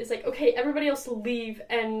then is like, okay, everybody else leave.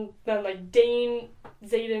 And then, like, Dane,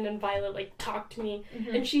 Xaden, and Violet, like, talk to me.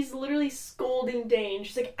 And she's literally scolding Dane.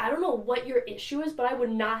 She's like, I don't know what your issue is, but I would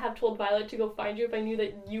not have told Violet to go find you if I knew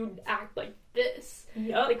that you'd act like this.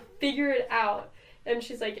 Like, figure it out. And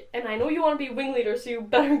she's like, and I know you want to be wing leader, so you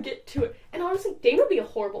better get to it. And honestly, Dane would be a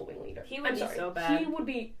horrible wing leader. He would be so bad. He would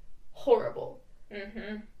be horrible.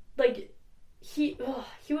 Like, he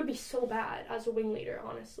would be so bad as a wing leader,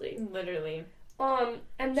 honestly. Literally. And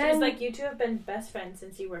then... She's like, you two have been best friends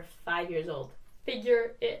since you were 5 years old.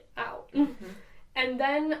 Figure it out. And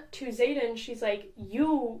then to Xaden, she's like,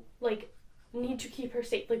 you, like, need to keep her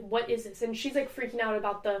safe. Like, what is this? And she's, like, freaking out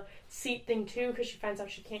about the seat thing, too, because she finds out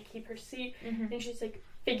she can't keep her seat. And she's like,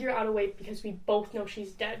 figure out a way, because we both know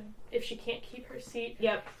she's dead if she can't keep her seat.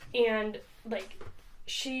 And, like,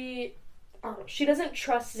 she doesn't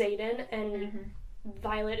trust Xaden, and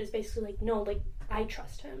Violet is basically like, no, like, I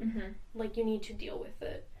trust him. Like, you need to deal with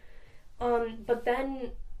it. But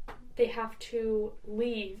then they have to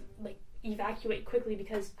leave, like, evacuate quickly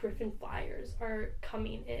because Griffin Flyers are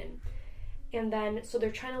coming in. And then, so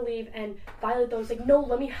they're trying to leave, and Violet, though, is like, no,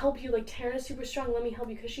 let me help you. Like, Terrana's super strong, let me help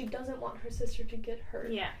you, because she doesn't want her sister to get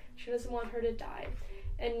hurt. She doesn't want her to die.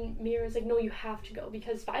 And Mira's like, no, you have to go,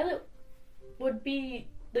 because Violet would be,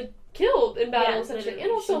 like, killed in battle, essentially.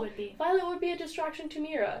 And also, Violet would be a distraction to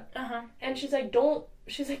Mira. And she's like, don't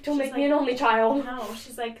make me an only child. No,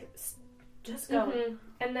 she's like, Just go. Mm-hmm.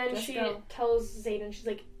 And then Just she go. tells Xaden, she's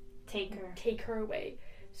like, Take her away.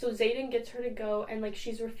 So Xaden gets her to go, and like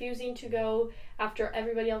she's refusing to go after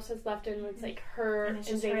everybody else has left, and it's like her And it's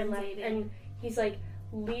and just her Xaden and left, Xaden. and he's like,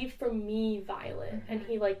 leave for me, Violet. Mm-hmm. And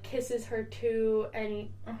he like kisses her too, and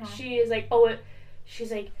Uh-huh. she is like, she's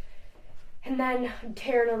like, and then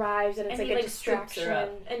Taryn arrives, and it's and like he, a scoops distraction. her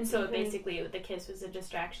up. And so Mhm. basically the kiss was a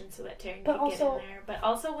distraction so that Taryn But could get also- in there. But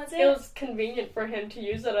also was It was convenient for him to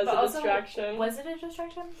use it as But a also, distraction. Was it a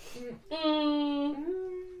distraction?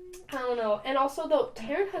 I don't know. And also, though,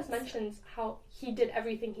 Taryn has mentioned how he did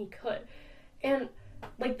everything he could. And,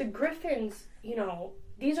 like, the Griffins, you know,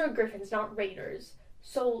 these are Griffins, not Raiders.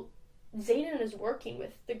 So, Xaden is working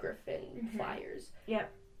with the Griffin flyers.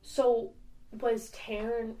 Yep. So, was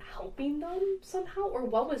Taryn helping them somehow? Or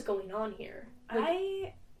what was going on here?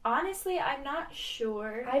 Like, I'm not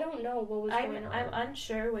sure. I don't know what was going on. I'm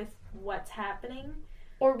unsure with what's happening.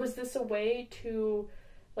 Or was this a way to,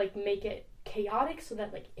 like, make it chaotic so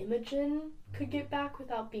that, like, Imogen could get back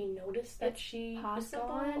without being noticed that she was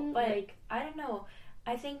gone? But Like, I don't know.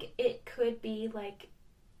 I think it could be, like,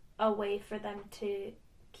 a way for them to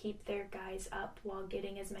keep their guys up while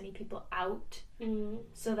getting as many people out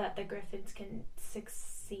so that the Griffins can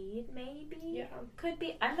succeed, maybe? yeah. Could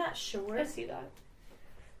be. I'm not sure. I see that.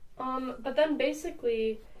 But then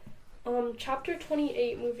basically, chapter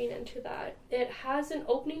 28, moving into that, it has an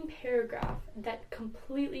opening paragraph that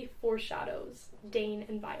completely foreshadows Dane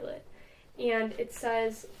and Violet. And it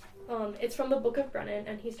says, it's from the Book of Brennan,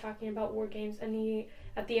 and he's talking about war games, and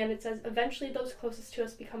at the end it says, eventually those closest to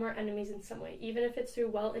us become our enemies in some way, even if it's through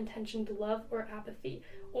well-intentioned love or apathy,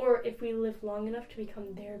 or if we live long enough to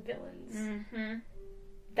become their villains. Mm-hmm.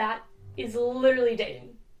 That is literally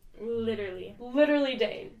Dane. Literally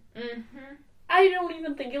Dane. Mm-hmm. I don't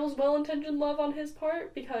even think it was well-intentioned love on his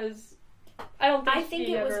part, because I think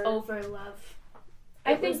it was over love.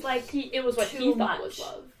 I It think was, like, it was what he too thought much. was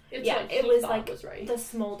love. It's Yeah, what it he was thought like was right. the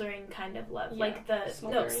smoldering kind of love. Yeah, Like the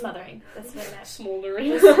smoldering. smothering. That's what I meant. Smoldering.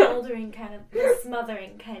 The smoldering kind of, the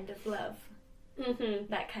smothering kind of love. Mm-hmm.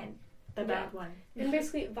 That kind, the bad one. And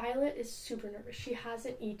basically, Violet is super nervous. She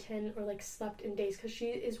hasn't eaten or like slept in days because she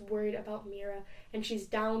is worried about Mira, and she's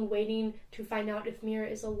down waiting to find out if Mira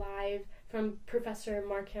is alive from Professor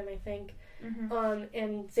Markham, I think. Mm-hmm.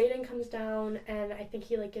 And Xaden comes down, and I think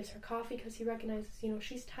he like gives her coffee because he recognizes, you know,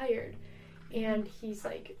 she's tired, and he's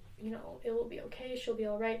like, you know, it will be okay, she'll be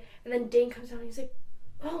all right. And then Dane comes down, and he's like,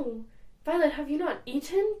 oh, Violet, have you not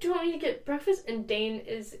eaten? Do you want me to get breakfast? And Dane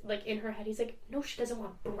is like in her head, he's like, no, she doesn't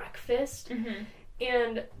want breakfast. Mm-hmm.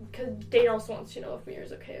 And because Dane also wants to know if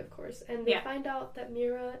Mira's okay, of course. And they Yeah. find out that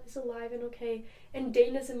Mira is alive and okay. And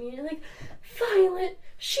Dane is immediately like, Violet,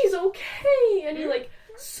 she's okay. And he like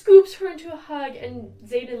scoops her into a hug, and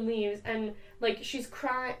Xaden leaves. And like she's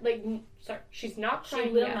crying, like she's not crying.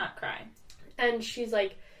 She will yet. not cry. And she's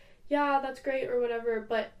like, yeah, that's great or whatever.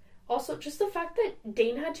 But also just the fact that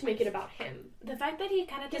Dane had to make it about him. The fact that he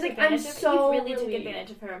kind of took He's like, advantage I'm of so he really took relieved.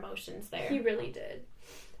 advantage of her emotions there. He really did.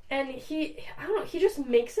 And I don't know, he just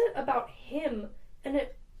makes it about him. And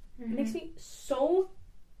it makes me so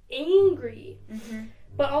angry. Mm-hmm.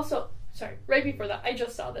 But also, sorry, right before that, I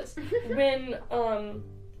just saw this. When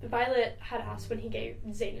Violet had asked when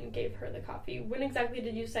Xaden gave her the coffee, when exactly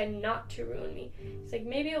did you decide not to ruin me? He's like,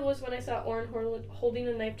 maybe it was when I saw Oren holding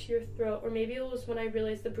a knife to your throat, or maybe it was when I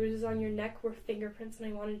realized the bruises on your neck were fingerprints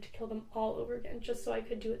and I wanted to kill them all over again, just so I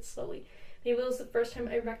could do it slowly. Maybe it was the first time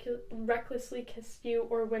I recklessly kissed you,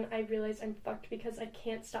 or when I realized I'm fucked because I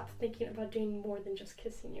can't stop thinking about doing more than just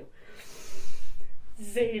kissing you.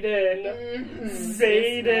 Xaden. Mm-hmm.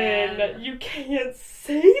 Xaden. You can't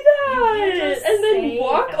say that! You can't just and then say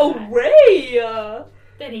walk that. away!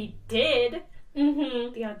 That he did.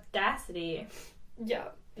 Mm-hmm. The audacity. Yeah.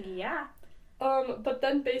 Yeah. But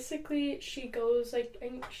then basically she goes, like,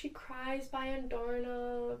 and she cries by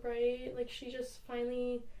Andarna, right? Like, she just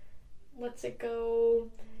finally lets it go,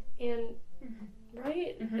 and,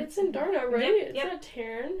 right? Mm-hmm. It's Andarna, right? Yep, It's yep. not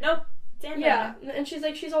Taryn. Nope. It's Yeah, and she's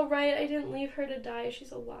like, she's alright, I didn't leave her to die,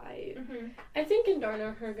 she's alive. Mm-hmm. I think Andarna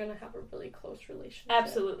and her are gonna have a really close relationship.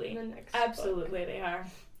 Absolutely. In the next book. Absolutely, they are.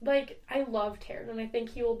 Like, I love Taryn, and I think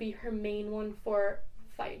he will be her main one for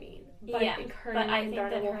fighting. But Yeah, I think her but and I think Andarna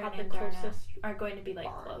that will her have and the Andarna closest. are going to be like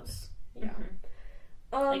bond. close. Yeah.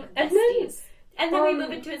 Mm-hmm. Like And then, besties. And then we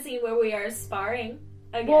move into a scene where we are sparring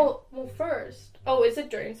again. well, first. Oh, is it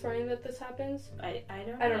during sparring that this happens? I don't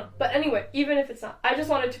know. I don't know. But anyway, even if it's not, I just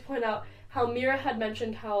wanted to point out how Mira had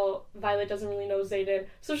mentioned how Violet doesn't really know Xaden.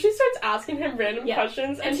 So she starts asking him random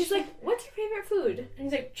questions. And she's like, what's your favorite food? And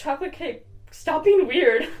he's like, chocolate cake. Stop being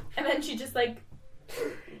weird. And then she just like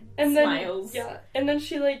And then, smiles. Yeah, and then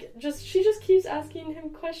she just keeps asking him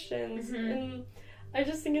questions, Mm-hmm. and I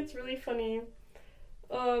just think it's really funny.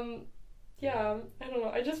 Yeah, I don't know.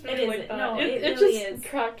 I just really like that. No, it it really just is.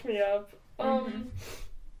 cracked me up.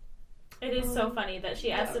 It is so funny that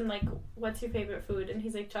she asked him, like, what's your favorite food? And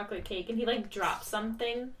he's like, chocolate cake. And he, like, drops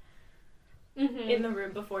something in the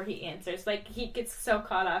room before he answers. Like, he gets so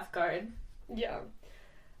caught off guard. Yeah.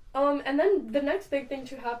 And then the next big thing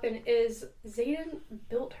to happen is Xaden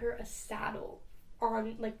built her a saddle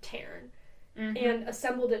on, like, Taryn. And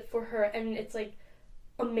assembled it for her, and it's, like,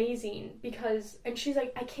 amazing because, and she's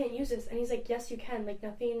like, I can't use this. And he's like, yes, you can. Like,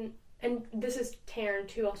 nothing, and this is Taryn,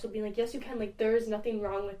 too, also being like, yes, you can. Like, there is nothing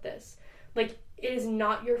wrong with this. Like, it is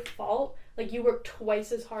not your fault. Like, you work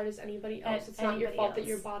twice as hard as anybody else. It's not your fault that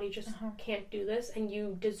your body just can't do this, and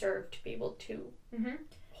you deserve to be able to hold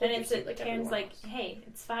and your it's seat like Taryn's everyone like, else. hey,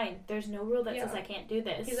 it's fine. There's no rule that says I can't do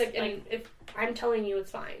this. He's like, and if I'm telling you,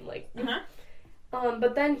 it's fine. Like,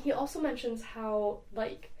 but then he also mentions how,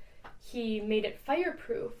 like, he made it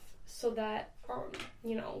fireproof so that,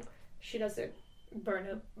 you know, she doesn't burn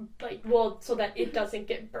it, like, well, so that it doesn't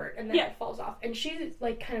get burnt and then it falls off. And she's,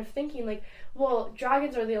 like, kind of thinking, like, well,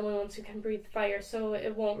 dragons are the only ones who can breathe fire, so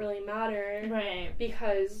it won't really matter. Right.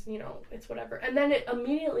 Because, you know, it's whatever. And then it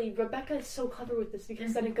immediately, Rebecca is so clever with this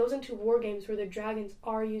because then it goes into war games where the dragons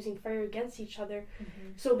are using fire against each other.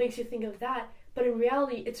 So it makes you think of that. But in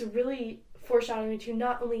reality, it's really foreshadowing to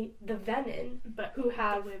not only the Venin, but who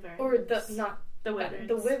have,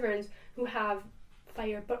 the Wyverns who have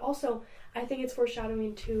fire, but also I think it's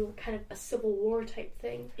foreshadowing to kind of a civil war type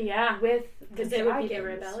thing. Yeah, with the dragons, it would be the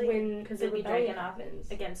rebellion, because it'd be dragon happens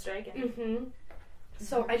against dragon.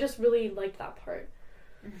 So I just really liked that part.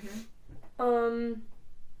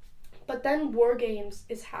 But then War Games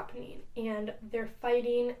is happening, and they're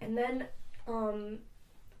fighting, and then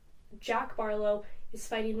Jack Barlow is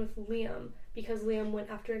fighting with Liam because Liam went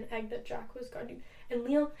after an egg that Jack was guarding. And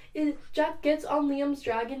Jack gets on Liam's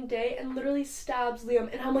dragon day and literally stabs Liam.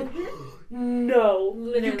 And I'm like, no,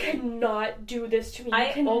 literally. You cannot do this to me.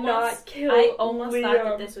 You cannot kill Liam. I almost thought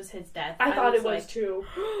that this was his death. I thought it was too.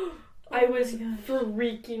 I was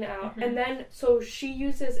freaking out. And then, so she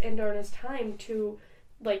uses Andarna's time to,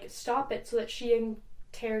 like, stop it so that she and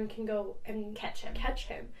Taryn can go and catch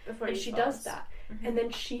him. Before and she does that. And then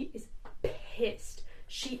she is pissed.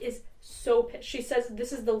 She is so pissed. She says,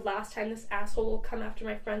 this is the last time this asshole will come after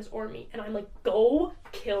my friends or me. And I'm like, go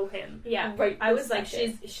kill him. Yeah. Right. I was like,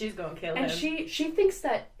 she's gonna kill him. And she thinks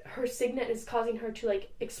that her signet is causing her to,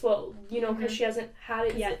 like, explode, you know, because she hasn't had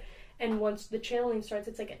it yet. And once the channeling starts,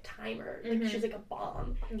 it's like a timer. Like, she's like a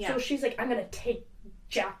bomb. Yeah. So she's like, I'm gonna take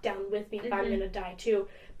Jack down with me if I'm gonna die too.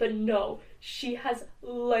 But no, she has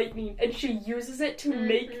lightning, and she uses it to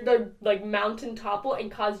make the, like, mountain topple and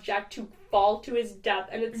cause Jack to fall to his death.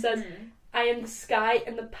 And it says, I am the sky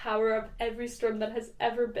and the power of every storm that has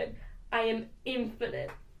ever been. I am infinite.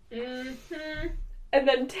 And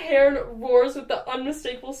then Taryn roars with the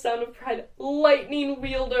unmistakable sound of pride, lightning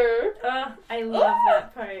wielder. I love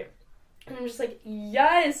that part. And I'm just like,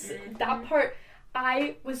 yes, that part.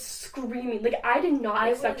 I was screaming. Like, I did not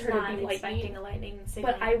expect her to be expecting a lightning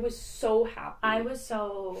signal. But I was so happy. I was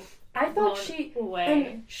so... I thought she...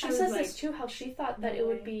 And she says like, this, too, how she thought that it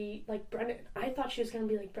would be like Brennan. I thought she was going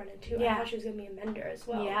to be like Brennan, too. Yeah. I thought she was going to be a Mender as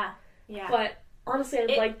well. Yeah, yeah. But, honestly,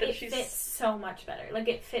 I like that she's... It fits so much better. Like,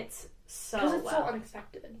 it fits so well. Because it's so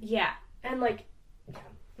unexpected. Yeah. And, like...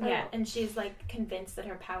 Yeah, and she's, like, convinced that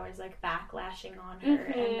her power is, like, backlashing on her,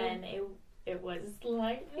 and then it was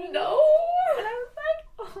lightning. No! And I was like,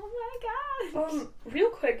 oh my god. Real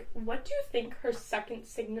quick, what do you think her second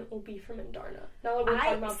signet will be from Andarna? Now that we're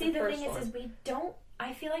talking about the first thing one. is we don't,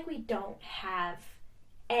 I feel like we don't have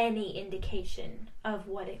any indication of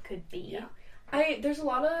what it could be. Yeah. There's a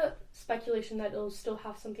lot of speculation that it'll still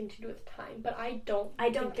have something to do with time, but I don't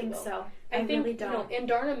think so. I think, really don't. You know,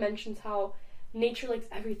 Andarna mentions how nature likes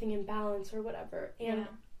everything in balance or whatever, and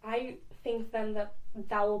I think then that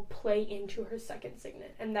will play into her second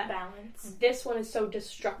signet, and that balance. This one is so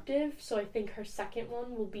destructive, so I think her second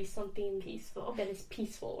one will be something peaceful, that is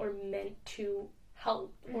peaceful or meant to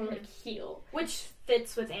help or like heal, which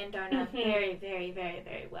fits with Andarna very, very, very,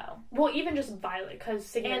 very well. Well, even just Violet, because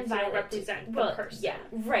signets represent the person. Yeah,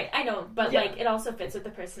 right. I know, but like it also fits with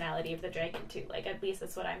the personality of the dragon too. Like, at least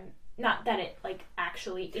that's what I'm. Not that it, like,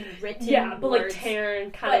 actually in written but words, like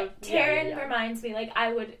Taryn Taryn reminds me, like,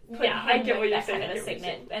 I would put him I get with what that you're kind saying, of a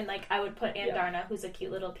signet, and like I would put Andarna, who's a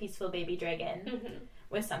cute little peaceful baby dragon,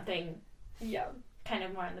 with something, kind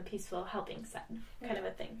of more on the peaceful helping side, kind of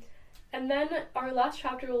a thing. And then our last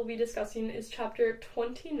chapter we'll be discussing is chapter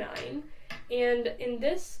 29. And in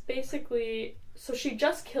this, basically, so she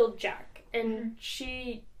just killed Jack, and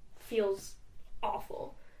she feels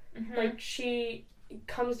awful. Like, she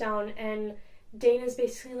comes down, and Dane is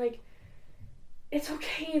basically like, it's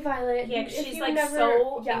okay, Violet. Yeah, she's like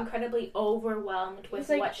so incredibly overwhelmed with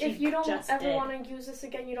like, what she just did. If you don't ever want to use this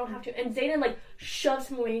again, you don't have to. And Xaden like shoves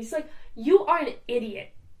him away. He's like, you are an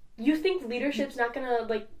idiot. You think leadership's not gonna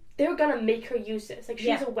like, they're gonna make her use this. Like,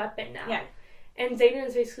 she's a weapon now. Yeah. And Xaden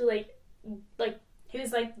is basically like he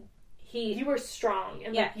was like, you were strong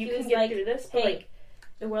and like you can get through this. But hey,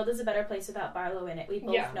 the world is a better place without Barlow in it. We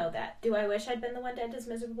both know that. Do I wish I'd been the one to end his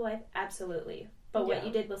miserable life? Absolutely. But what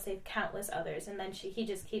you did will save countless others. And then he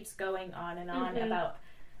just keeps going on and on about,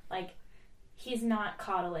 like, he's not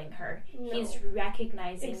coddling her. No. He's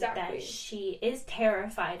recognizing that she is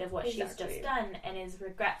terrified of what she's just done and is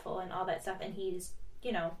regretful and all that stuff. And he's,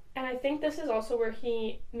 you know. And I think this is also where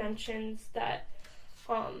he mentions that,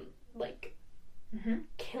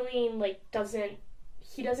 killing, like,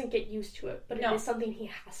 he doesn't get used to it, but it is something he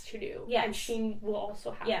has to do. Yeah. And she will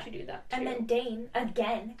also have to do that, too. And then Dane,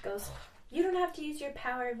 again, goes, you don't have to use your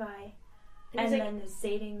power, Vi. And then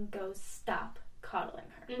Xaden goes, stop coddling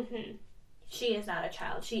her. She is not a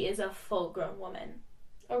child. She is a full-grown woman.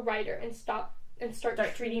 A writer. And start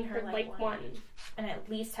treating her like one. And at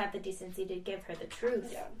least have the decency to give her the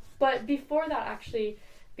truth. Yeah. But before that, actually,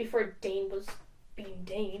 before Dane was being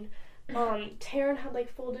Dane, Taran had,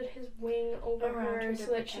 like, folded his wing over her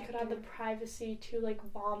so that she could have the privacy to, like,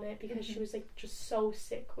 vomit because she was, like, just so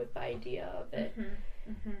sick with the idea of it.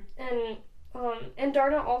 And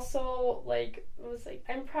Darna also, like, was like,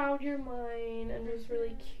 I'm proud you're mine, and it was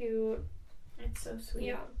really cute. It's so sweet.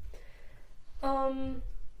 Yeah.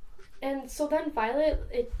 And so then Violet,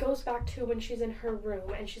 it goes back to when she's in her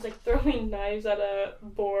room, and she's, like, throwing knives at a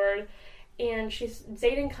board, and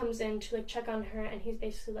Xaden comes in to, like, check on her, and he's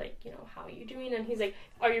basically like, you know, how are you doing? And he's like,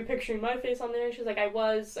 are you picturing my face on there? And she's like, I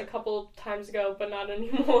was a couple times ago, but not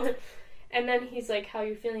anymore. And then he's like, how are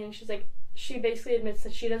you feeling? And she's like, she basically admits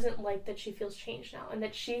that she doesn't like that she feels changed now, and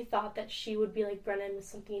that she thought that she would be like Brennan with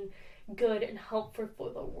something good and helpful for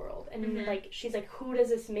the world. And like, she's like, who does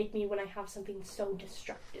this make me when I have something so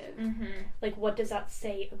destructive? Like, what does that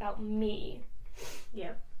say about me?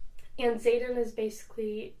 Yeah. And Xaden is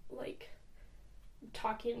basically like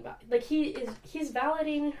talking about, like, he's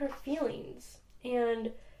validating her feelings,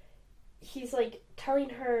 and he's like telling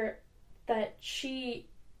her that she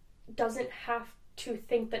doesn't have to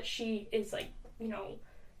think that she is, like, you know,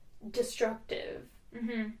 destructive.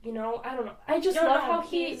 You know, I don't know. I just love how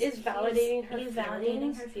he is validating her feelings. He's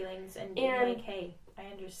validating her feelings and being like, hey, I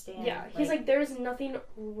understand. Yeah, he's like, there's nothing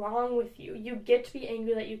wrong with you. You get to be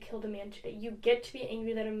angry that you killed a man today. You get to be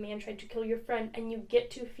angry that a man tried to kill your friend, and you get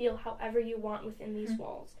to feel however you want within these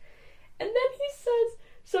walls. And then he says,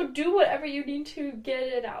 so do whatever you need to get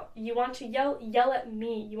it out. You want to yell at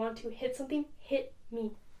me. You want to hit something, hit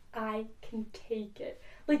me. I can take it.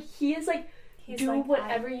 Like, he is like, do like,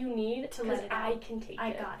 whatever you need to let it out. I can take it.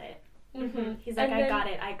 I got it. He's like, I got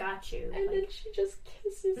it. I got you. And then she just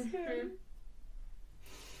kisses him.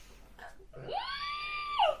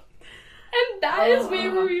 And that is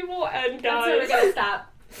where we will end, guys. That's where we're gonna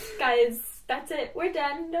stop. Guys, that's it. We're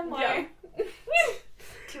done. No more. Yeah.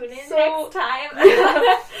 Tune in next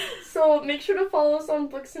time. So make sure to follow us on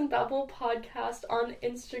Books and Babble podcast on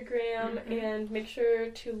Instagram, and make sure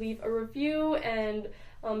to leave a review and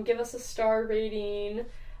give us a star rating.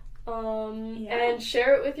 And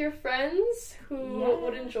share it with your friends who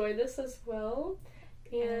would enjoy this as well.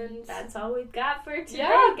 And that's all we've got for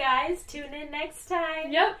today, guys. Tune in next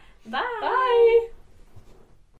time. Yep. Bye. Bye.